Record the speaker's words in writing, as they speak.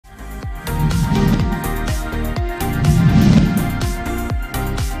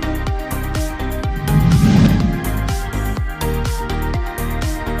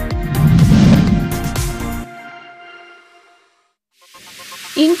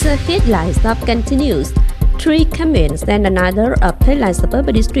In the headlines of continuous, 3 communes and another of highlight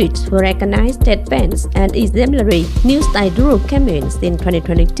suburban districts were recognized advanced and exemplary new style rural communes in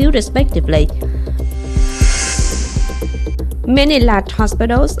 2022 respectively. Many large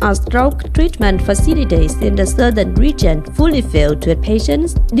hospitals or stroke treatment facilities in the southern region fully filled with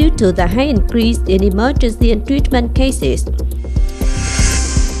patients due to the high increase in emergency and treatment cases.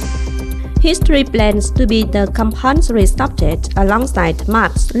 History plans to be the compulsory subject alongside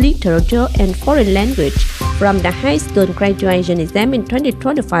maths, literature, and foreign language from the high school graduation exam in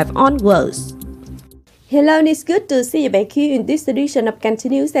 2025 onwards. Hello, and it's good to see you back here in this edition of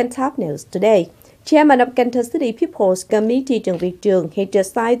Continuous and Top News today. Chairman of Cần Thơ City People's Committee Trần Việt Trường has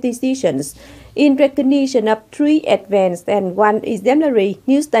just signed decisions in recognition of 3 advanced and 1 exemplary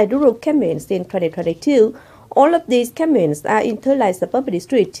new style rural communes in 2022. All of these communes are in Thời suburban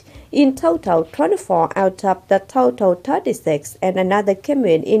district. In total, 24 out of the total 36 and another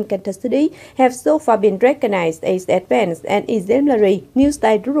commune in Cần Thơ City have so far been recognized as advanced and exemplary new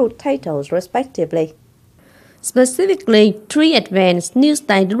style rural titles respectively. Specifically, 3 advanced new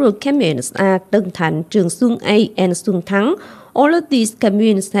style rural communes are Thành, Trường Xuân A, and Xuân Thắng. All of these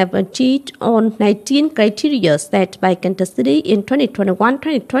communes have achieved all 19 criteria set by Cần Thơ City in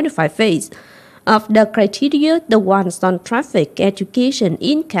 2021-2025 phase. Of the criteria, the ones on traffic, education,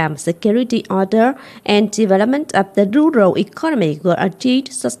 income, security, order, and development of the rural economy were achieved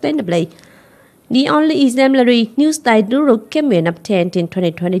sustainably. The only exemplary new style rural commune obtained in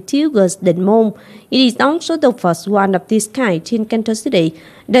 2022 was Định Môn. It is also the first one of this kind in Cần Thơ City.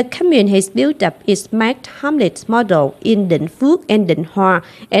 The commune has built up its marked hamlet model in Định Phước and Định Hòa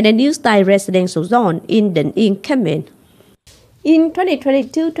and a new style residential zone in Định Yên commune. In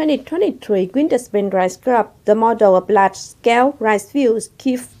 2022-2023 winter spring rice crop, the model of large-scale rice fields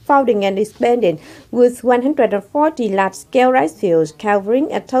keeps founding and expanding, with 140 large-scale rice fields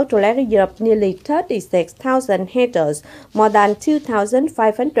covering a total area of nearly 36,000 hectares, more than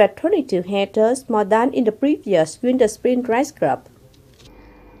 2,522 hectares more than in the previous winter spring rice crop.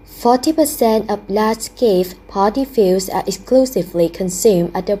 40% of large-scale paddy fields are exclusively consumed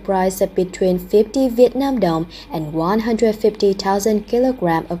at the price of between 50 Vietnam dong and 150,000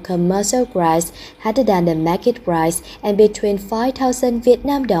 kg of commercial rice higher than the market price and between 5,000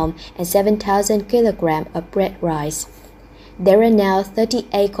 Vietnam dong and 7,000 kg of bread rice. There are now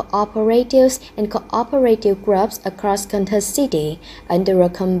 38 cooperatives and cooperative groups across Cần Thơ City under a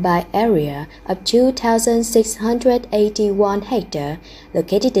combined area of 2,681 hectares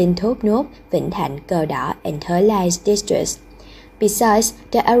located in Thốt Nốt, Vĩnh Thạnh, Cờ Đỏ, and Thời districts. Besides,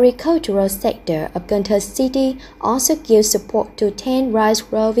 the agricultural sector of Cần Thơ City also gives support to 10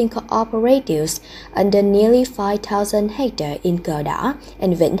 rice-growing cooperatives under nearly 5,000 hectares in Cờ Đỏ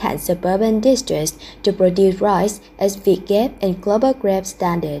and Vĩnh Thạnh suburban districts to produce rice as VGAP and Global Grape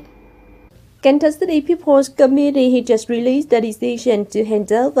Standard. Cần Thơ City People's Committee has just released the decision to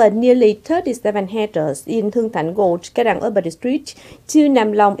hand over nearly 37 hectares in Thương Thạnh Gold, Cái Răng Urban District to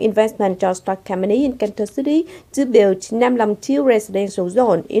Nam Long Investment Trust Company in Cần Thơ City to build Nam Long 2 residential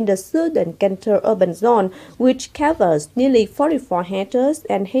zone in the southern Cần Thơ urban zone, which covers nearly 44 hectares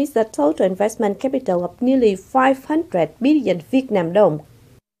and has a total investment capital of nearly 500 billion Vietnam dong.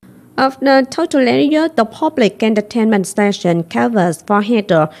 Of the total area, the public entertainment station covers 4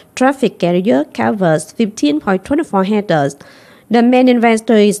 hectares, traffic area covers 15.24 hectares. The main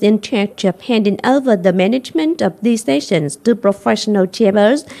investor is in charge of handing over the management of these stations to professional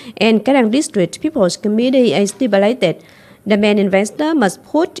chambers, and Cái Răng District People's Committee is stipulated. The main investor must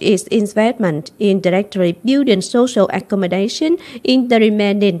put its investment in directly building social accommodation in the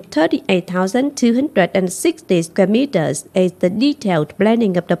remaining 38,260 square meters as the detailed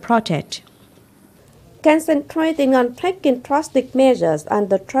planning of the project. Concentrating on taking drastic measures on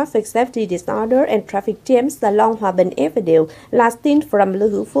the traffic safety disorder and traffic jams along Hòa Bình Avenue, lasting from Lưu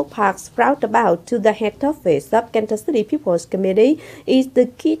Hữu Phước Park's roundabout to the head office of Cần Thơ City People's Committee is the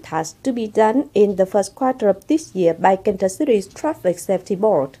key task to be done in the first quarter of this year by Cần Thơ City's Traffic Safety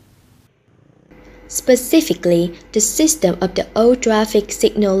Board. Specifically, the system of the old traffic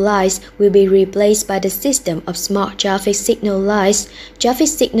signal lights will be replaced by the system of smart traffic signal lights. Traffic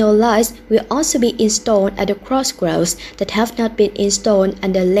signal lights will also be installed at the crossroads that have not been installed,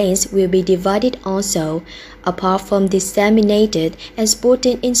 and the lanes will be divided also. Apart from disseminated and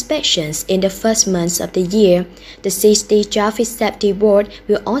sporting inspections in the first months of the year, the City Traffic Safety Board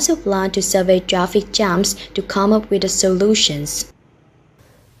will also plan to survey traffic jams to come up with the solutions.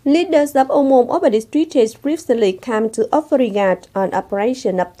 Leaders of Ô Urban District has recently come to offering out on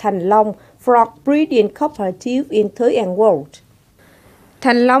operation of Thành Long Frog Breeding Cooperative in Thời World.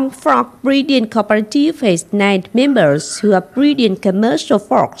 Thành Long Frog Breeding Cooperative has 9 members who are breeding commercial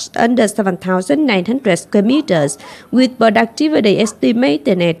frogs under 7,900 square meters, with productivity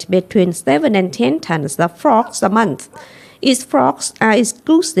estimated at between 7 and 10 tons of frogs a month. Its frogs are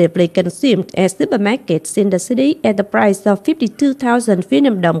exclusively consumed at supermarkets in the city at the price of 52,000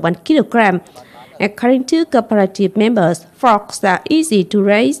 Vietnam dong 1 kilogram. According to cooperative members, frogs are easy to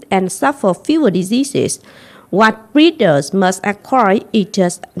raise and suffer fewer diseases. What breeders must acquire is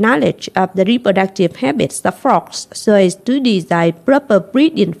just knowledge of the reproductive habits of frogs so as to design proper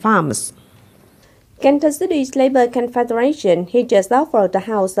breeding farms. Cần Thơ City's Labour Confederation has just offered the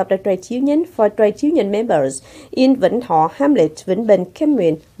house of the trade union for trade union members in Vĩnh Thọ, Hamlet, Vĩnh Bình,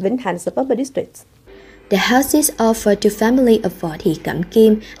 Commune, Vĩnh Thành suburban districts. The houses offered to family of Võ Thị Cẩm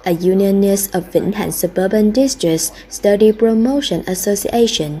Kim, a unionist of Vĩnh Thành Suburban District's Study Promotion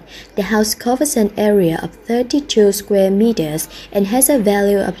Association. The house covers an area of 32 square meters and has a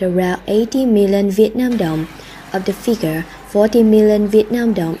value of around 80 million Vietnam dong. Of the figure, 40 million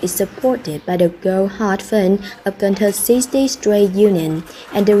Vietnam dong is supported by the Girl Heart Fund of Cần Thơ City's Trade Union,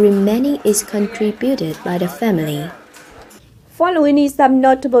 and the remaining is contributed by the family. Following is some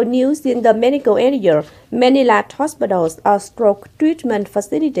notable news in the medical area. Many large hospitals or stroke treatment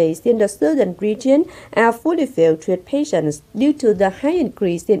facilities in the southern region are fully filled with patients due to the high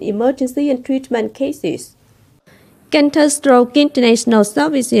increase in emergency and treatment cases. Cần Thơ Stroke International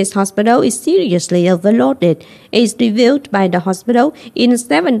Services Hospital is seriously overloaded, as revealed by the hospital. In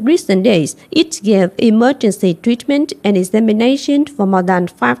 7 recent days, it gave emergency treatment and examination for more than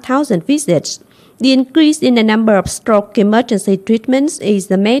 5,000 visits. The increase in the number of stroke emergency treatments is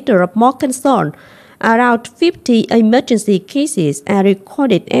a matter of more concern. Around 50 emergency cases are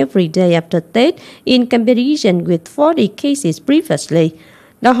recorded every day after death in comparison with 40 cases previously.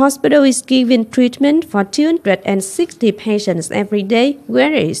 The hospital is giving treatment for 260 patients every day,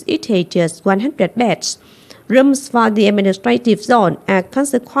 whereas it has just 100 beds. Rooms for the administrative zone are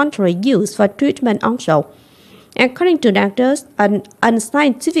consequently used for treatment also. According to doctors, an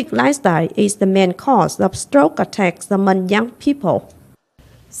unscientific lifestyle is the main cause of stroke attacks among young people.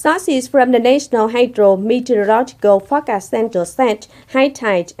 Sources from the National Hydrometeorological Forecast Center said high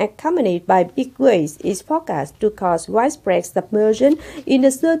tide accompanied by big waves is forecast to cause widespread submersion in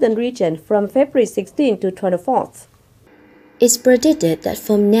the southern region from February 16 to 24th. It's predicted that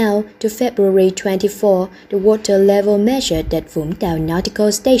from now to February 24, the water level measured at Vũng Tàu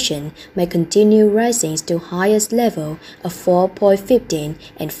Nautical Station may continue rising to highest level of 4.15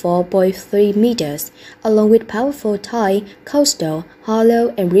 and 4.3 meters, along with powerful tide, coastal,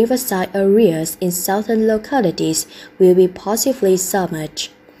 hollow, and riverside areas in southern localities will be possibly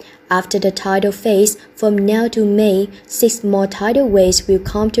submerged. After the tidal phase, from now to May, 6 more tidal waves will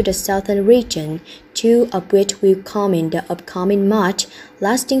come to the southern region, 2 of which will come in the upcoming March,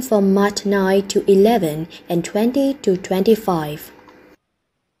 lasting from March 9 to 11 and 20 to 25.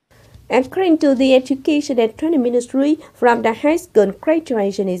 According to the Education and Training Ministry, from the high school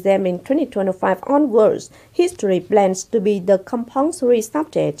graduation exam in 2025 onwards, history plans to be the compulsory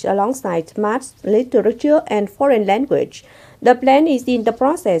subject alongside math, literature, and foreign language. The plan is in the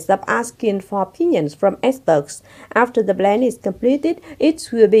process of asking for opinions from experts. After the plan is completed, it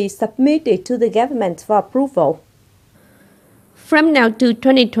will be submitted to the government for approval. From now to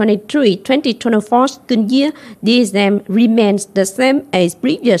 2023-2024 school year, the exam remains the same as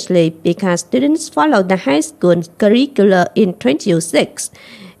previously because students follow the high school curricula in 2006.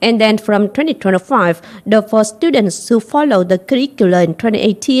 And then from 2025, for students who follow the curricula in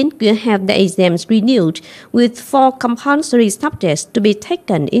 2018 will have the exams renewed, with 4 compulsory subjects to be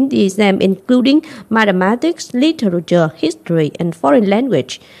taken in the exam, including mathematics, literature, history, and foreign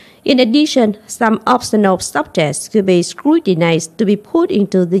language. In addition, some optional subjects will be scrutinized to be put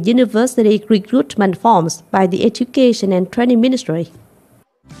into the university recruitment forms by the Education and Training Ministry.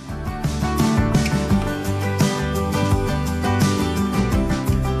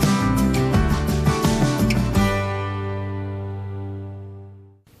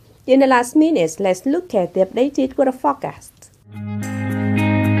 In the last minutes, let's look at the updated weather forecast.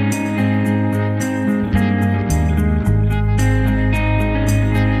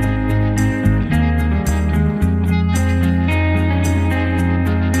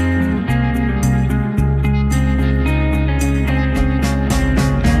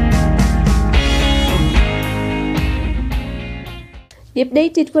 The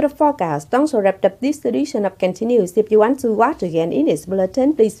updated weather forecast also wrapped up this edition of Kênh News. If you want to watch again in its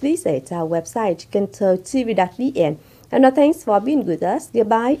bulletin, please visit our website, kênh.tv.vn. And now thanks for being with us.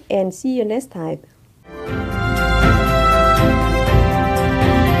 Goodbye and see you next time.